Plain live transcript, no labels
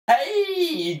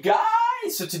Hey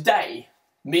guys! So today,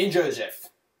 me and Joseph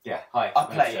are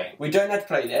playing. We don't know how to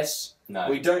play this. No.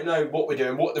 We don't know what we're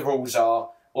doing, what the rules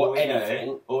are, or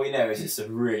anything. All we know is it's a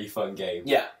really fun game.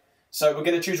 Yeah. So we're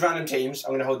going to choose random teams. I'm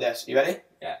going to hold this. You ready?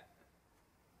 Yeah.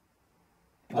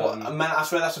 Man, I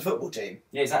swear that's a football team.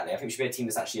 Yeah, exactly. I think we should be a team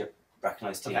that's actually a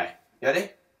recognised team. Okay. You ready?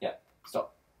 Yeah.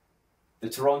 Stop. The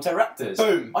Toronto Raptors.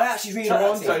 Boom. I actually really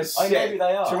Toronto's like that team. I know who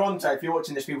they are. Toronto, if you're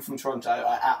watching this, people from Toronto,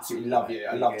 I absolutely love you.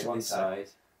 I love Toronto.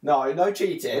 No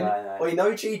cheating. No. Wait,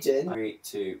 no cheating. 3,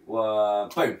 2, 1.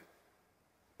 Boom.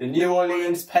 The New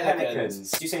Orleans Pelicans.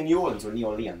 Do you say New Orleans or New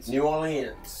Orleans? New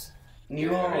Orleans.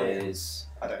 New Orleans.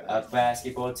 I don't know. A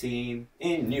basketball team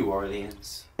in New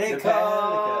Orleans. They The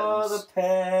call Pelicans. the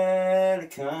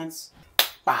Pelicans.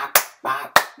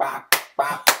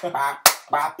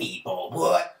 People,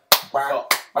 what?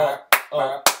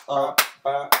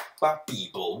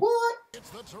 People, what? The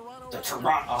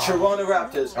Toronto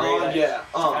Raptors. Really? Yeah.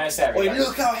 Wait,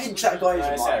 look how hinge that guy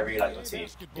is. I really like your team.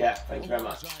 Yeah, thank you very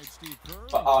much.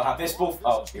 But I'll have this ball.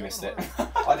 Oh, you missed it.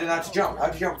 I don't know how to jump. How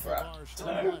do you jump for it?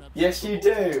 Dunno. Yes, you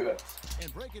do.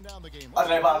 I don't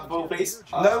know about the ball, please.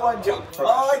 No one jumped for it.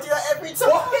 Oh, I do that every time.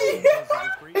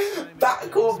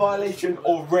 Backcourt violation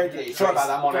already. Sorry about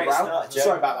that, monobrow.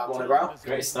 Sorry about that, monobrow.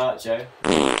 Great start, Joe.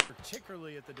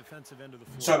 Particularly at the defensive end of the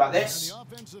floor. Sorry about this.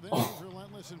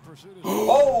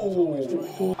 Oh,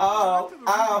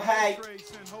 hey.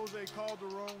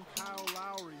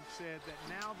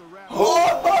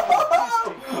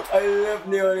 I love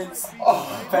New Orleans.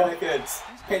 Pelicans.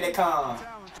 Pelicans.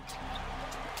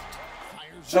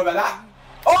 Sorry about that.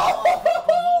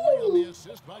 Oh!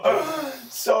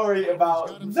 Sorry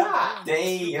about that.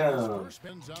 Damn.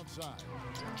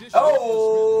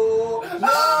 Oh!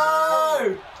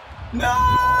 No! No!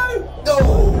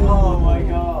 Oh my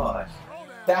gosh.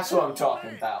 That's what I'm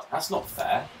talking about. That's not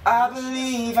fair. I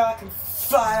believe I can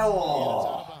fly.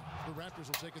 Oh.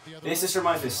 This just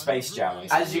reminds me of Space Jam.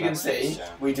 As you can see,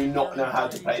 we do not know how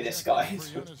to play this,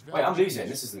 guys. Wait, I'm losing.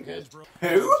 This isn't good.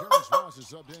 Who?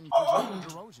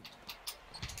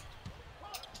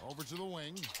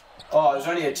 Oh, there's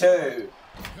only a 2.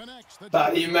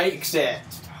 But he makes it.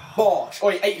 Bosh.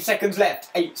 Wait, 8 seconds left.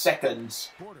 8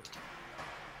 seconds.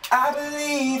 I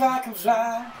believe I can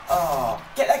fly. Oh.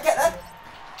 Get that, get that.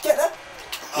 Get that.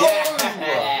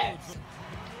 Yeah.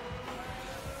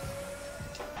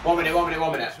 1 minute, 1 minute,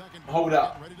 1 minute. Hold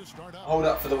up. Hold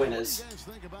up for the winners.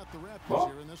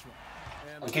 What?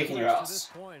 I'm kicking your ass.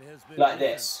 Like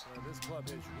this.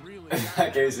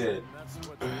 That goes in.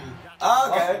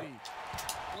 Okay.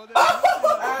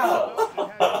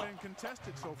 Ow!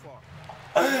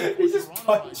 He just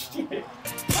punched you.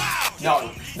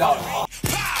 No.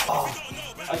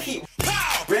 I keep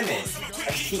rimming.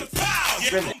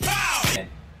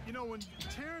 You know, when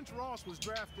Terrence Ross was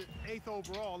drafted 8th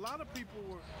overall, a lot of people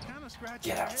were kind of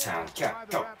scratching. Get out of town.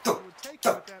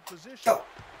 Go.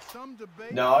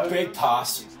 No. Big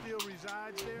pass.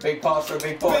 Big pass for a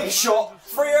big boy. Big shot.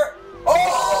 Freer.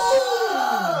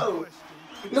 Oh!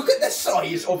 Look at the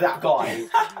size of that guy.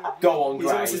 Go on, He's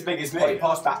Gray. almost as big as me. Wait,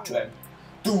 pass back to him.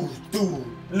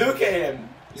 Look at him.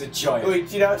 He's a giant. Wait,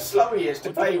 do you know how slow he is to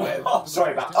play with?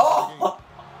 Sorry about that. Oh!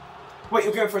 Wait,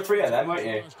 you're going for a 3 then, won't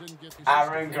you?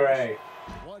 Aaron Gray.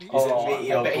 He's a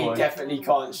meaty old but he boy. definitely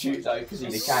can't shoot though because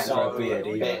he's can't so grow a beard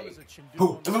big. either. He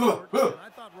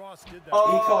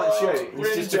can't shoot.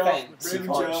 He's just defense. He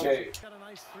can't shoot.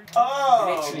 He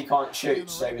literally can't shoot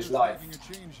to save his life.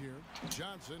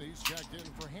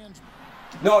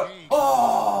 No.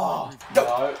 Oh!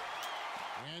 No.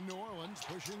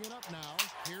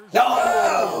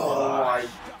 No!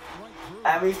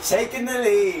 And we've taken the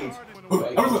lead.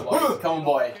 Wait, come on,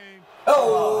 boy.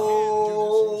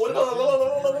 Oh!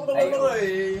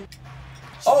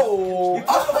 Oh! You took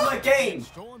off my game.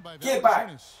 Get back.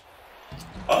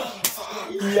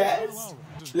 Yes!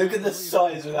 Look at the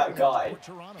size of that guy.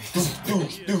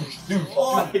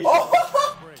 Oh.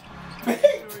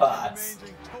 Big pass.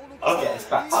 Let's get us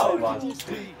back.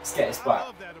 Let's get us back.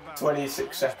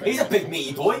 26 seconds. He's a big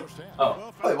meaty boy.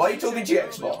 Oh. Wait, why are you talking to your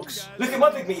Xbox? Look at my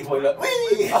big meaty boy, look.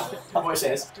 Whee! Watch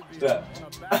this. Look.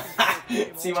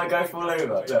 See my guy fall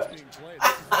over? Look.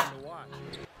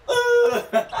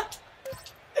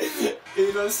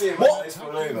 You don't see him when I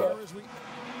fall over.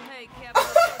 Hey, Kevin,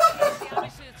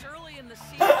 obviously it's early in the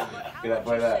season, but how Get that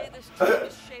boy would you there. say this team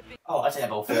is shaping? Oh, I take that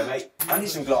ball for you, mate. I need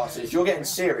some glasses. You're getting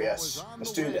serious.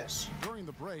 Let's do this.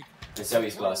 The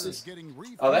Zoe's glasses.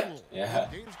 Are they? Yeah.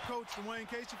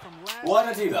 Why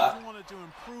did I do that?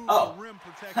 Oh,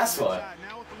 that's why.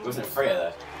 It wasn't free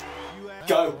there.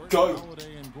 Go, go.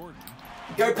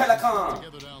 Go Pelican!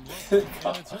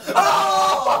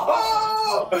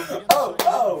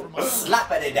 Oh!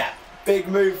 Slap at it that. Big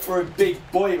move for a big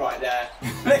boy right there.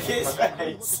 Look at his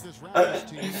face.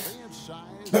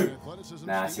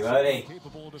 Nah, too early.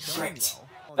 Tricked.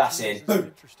 That's in.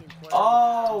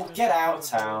 Oh, get out of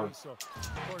town.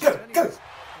 Go, go.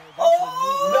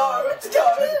 Oh, no, let's go.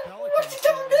 What's he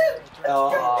going to do?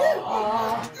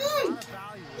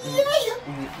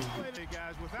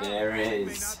 There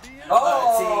is.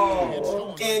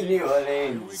 Oh, in New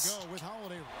Orleans.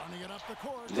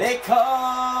 They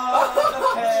call the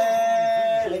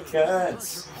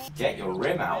Pelicans. Get your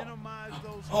rim out.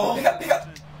 Oh, pick up.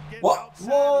 What?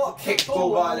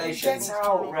 Kickball violation. Get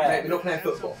out, Mate, Red. we're not playing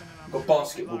football. We've got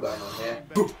basketball going on here.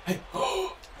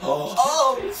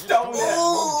 Oh, he stole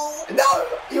it. No,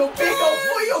 you're big old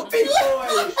boy, you're big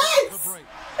boy.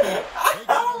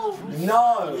 No.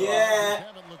 Yeah,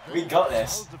 we got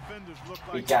this.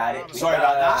 We got it. Sorry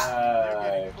about that.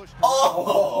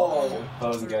 Oh, I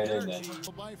wasn't going in there.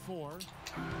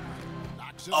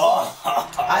 Oh,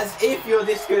 As if you're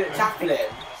this good at tackling.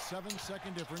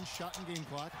 7-second difference, shot and game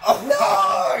clock. Oh,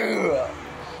 no!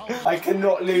 I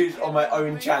cannot lose on my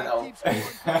own channel. Keep it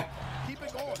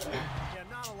going. Yeah,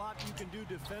 not a lot you can do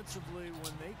defensively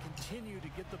when they continue to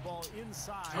get the ball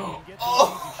inside and get the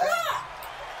easy shot.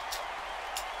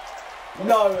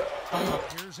 No!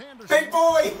 Here's Anderson. Big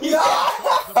boy! No!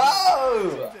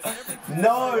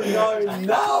 No!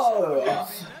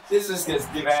 this is just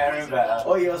getting better and better.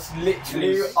 Oh, you're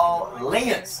literally... New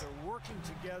Orleans. They're working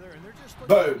together and they're just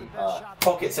Boom!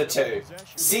 Pockets are 2.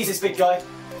 Seize this big guy.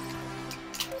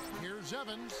 Here's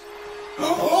Evans.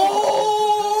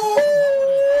 Oh!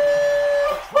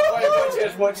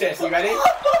 Wait, watch this. You ready? You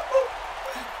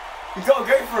gotta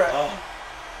go for it.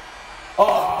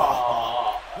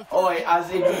 Oh! Oi, as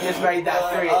if you just made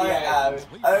that 3 at the end.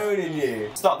 I am owning you.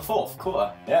 Start the 4th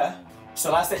quarter. Yeah.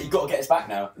 So last set, you got to get us back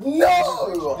now.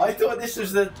 No! I thought this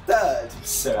was the 3rd.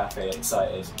 So happy,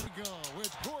 excited.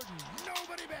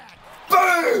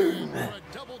 Boom!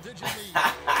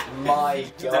 My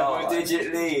God.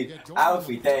 Double-digit lead.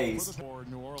 Alfie days.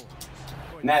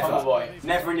 Never. Come on, boy.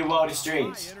 Never in your wildest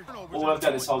dreams. All I've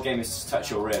done this whole game is just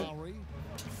touch your rim.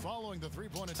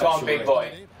 Come on, big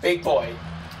boy. Big boy.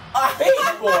 Big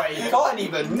boy! You can't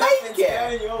even make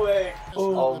it! Your way.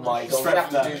 Oh my God, we have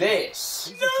to do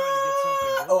this.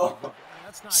 Oh.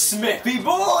 Smithy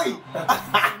boy!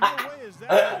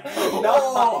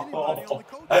 No!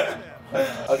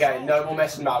 Okay, no more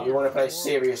messing about. We want to play a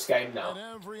serious game now.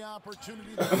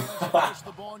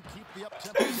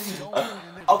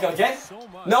 I'll go again.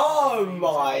 No,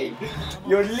 Mike!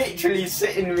 You're literally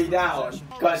sitting me down.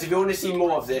 Guys, if you want to see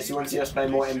more of this, you want to see us play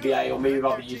more NBA or me with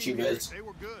other YouTubers,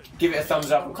 give it a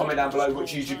thumbs up and comment down below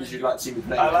which YouTubers you'd like to see me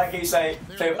play. I like how you say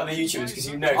play with other YouTubers because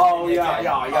you know. Oh, yeah.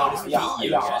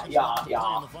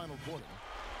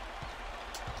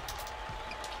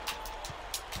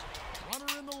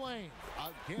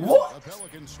 What?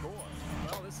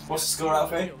 What's the score,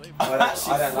 Alfie? I don't like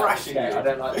this game. I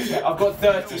don't like this game. I've got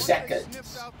 30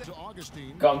 seconds.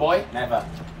 Go on, boy. Never.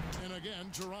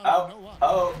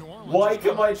 Oh. Why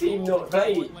can my team not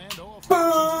play? Boom!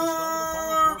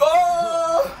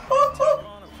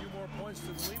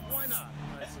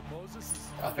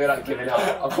 I feel like giving up.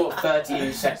 I've got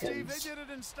 13 seconds.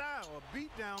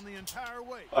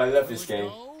 I love this game.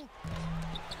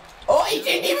 Oh, he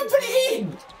didn't even put it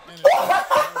in!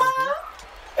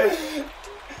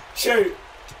 Shoot!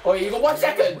 Oh, you got 1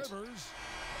 second!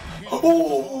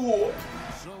 Oh!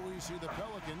 So we see the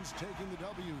Pelicans taking the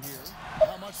W here.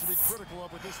 How much to be critical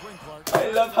of with this win, Clark? I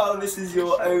love how this is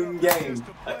your own game.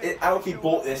 Alfie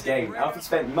bought this game. Alfie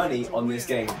spent money on this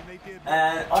game.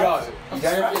 And Joe, you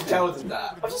don't have to tell them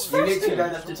that. You literally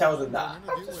don't have to tell them that.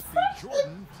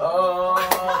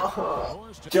 Oh.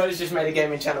 Joe's just made a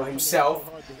gaming channel himself,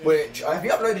 which, have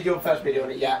you uploaded your first video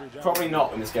on it yet? probably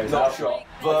not when this goes Not out. sure.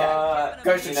 But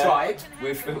Go subscribe.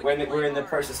 We're in the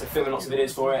process of filming lots of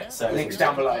videos for it. So Links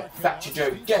down below.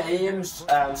 ThatcherJoe Games.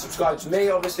 Subscribe to me,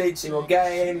 obviously, to see more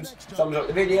games. Thumbs up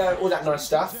the video, all that nice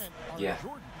stuff. Yeah.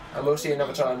 And we'll see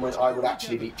another time when I would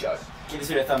actually beat Joe. Give this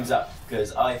video a thumbs up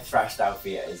because I thrashed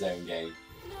Alfie at his own game.